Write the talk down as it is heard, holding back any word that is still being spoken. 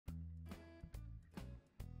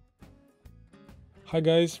Hi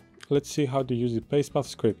guys, let's see how to use the PastePath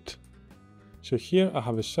script. So here I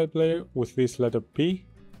have a shape layer with this letter P,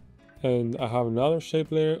 and I have another shape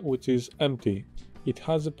layer which is empty. It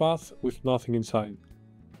has a path with nothing inside.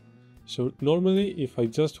 So normally if I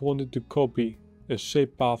just wanted to copy a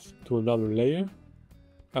shape path to another layer,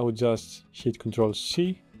 I would just hit Ctrl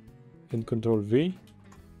C and Ctrl V,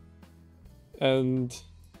 and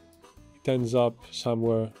it ends up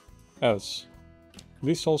somewhere else.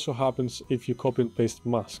 This also happens if you copy and paste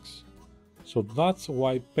masks. So that's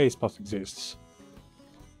why PastePath exists.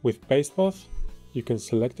 With PastePath, you can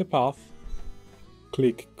select a path,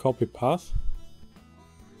 click Copy Path,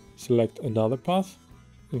 select another path,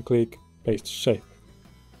 and click Paste Shape.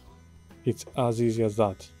 It's as easy as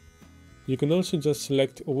that. You can also just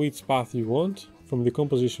select which path you want from the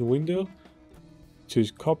composition window, choose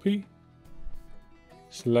Copy,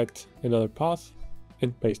 select another path,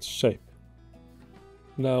 and paste shape.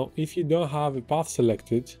 Now, if you don't have a path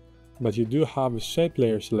selected, but you do have a shape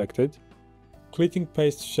layer selected, clicking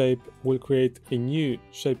Paste Shape will create a new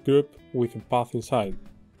shape group with a path inside.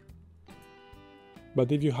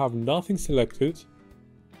 But if you have nothing selected,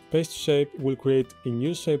 Paste Shape will create a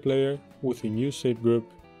new shape layer with a new shape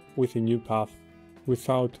group with a new path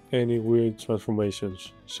without any weird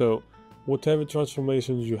transformations. So whatever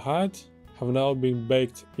transformations you had have now been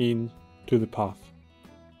baked into the path.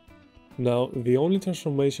 Now, the only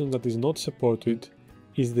transformation that is not supported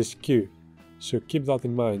is the skew, so keep that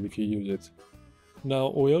in mind if you use it.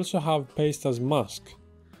 Now, we also have paste as mask,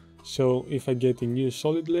 so if I get a new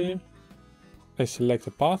solid layer, I select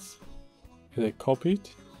a path and I copy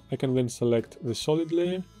it. I can then select the solid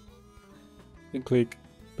layer and click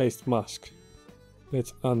paste mask.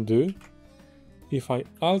 Let's undo. If I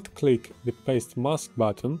alt click the paste mask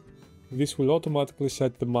button, this will automatically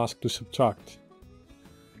set the mask to subtract.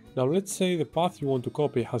 Now let's say the path you want to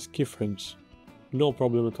copy has keyframes. No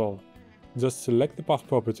problem at all. Just select the path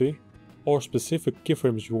property or specific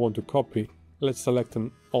keyframes you want to copy. Let's select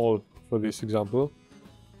them all for this example.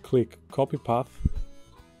 Click Copy Path,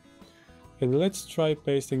 and let's try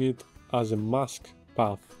pasting it as a mask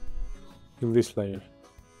path in this layer.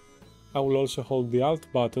 I will also hold the Alt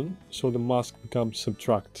button so the mask becomes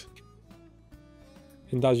subtract.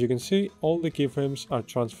 And as you can see, all the keyframes are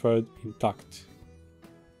transferred intact.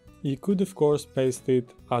 You could of course paste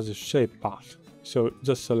it as a shape path, so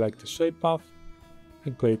just select the shape path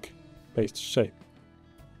and click Paste Shape.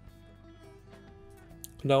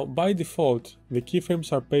 Now by default, the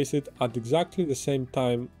keyframes are pasted at exactly the same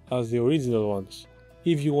time as the original ones.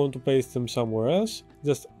 If you want to paste them somewhere else,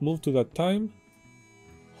 just move to that time,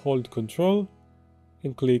 hold Ctrl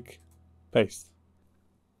and click Paste.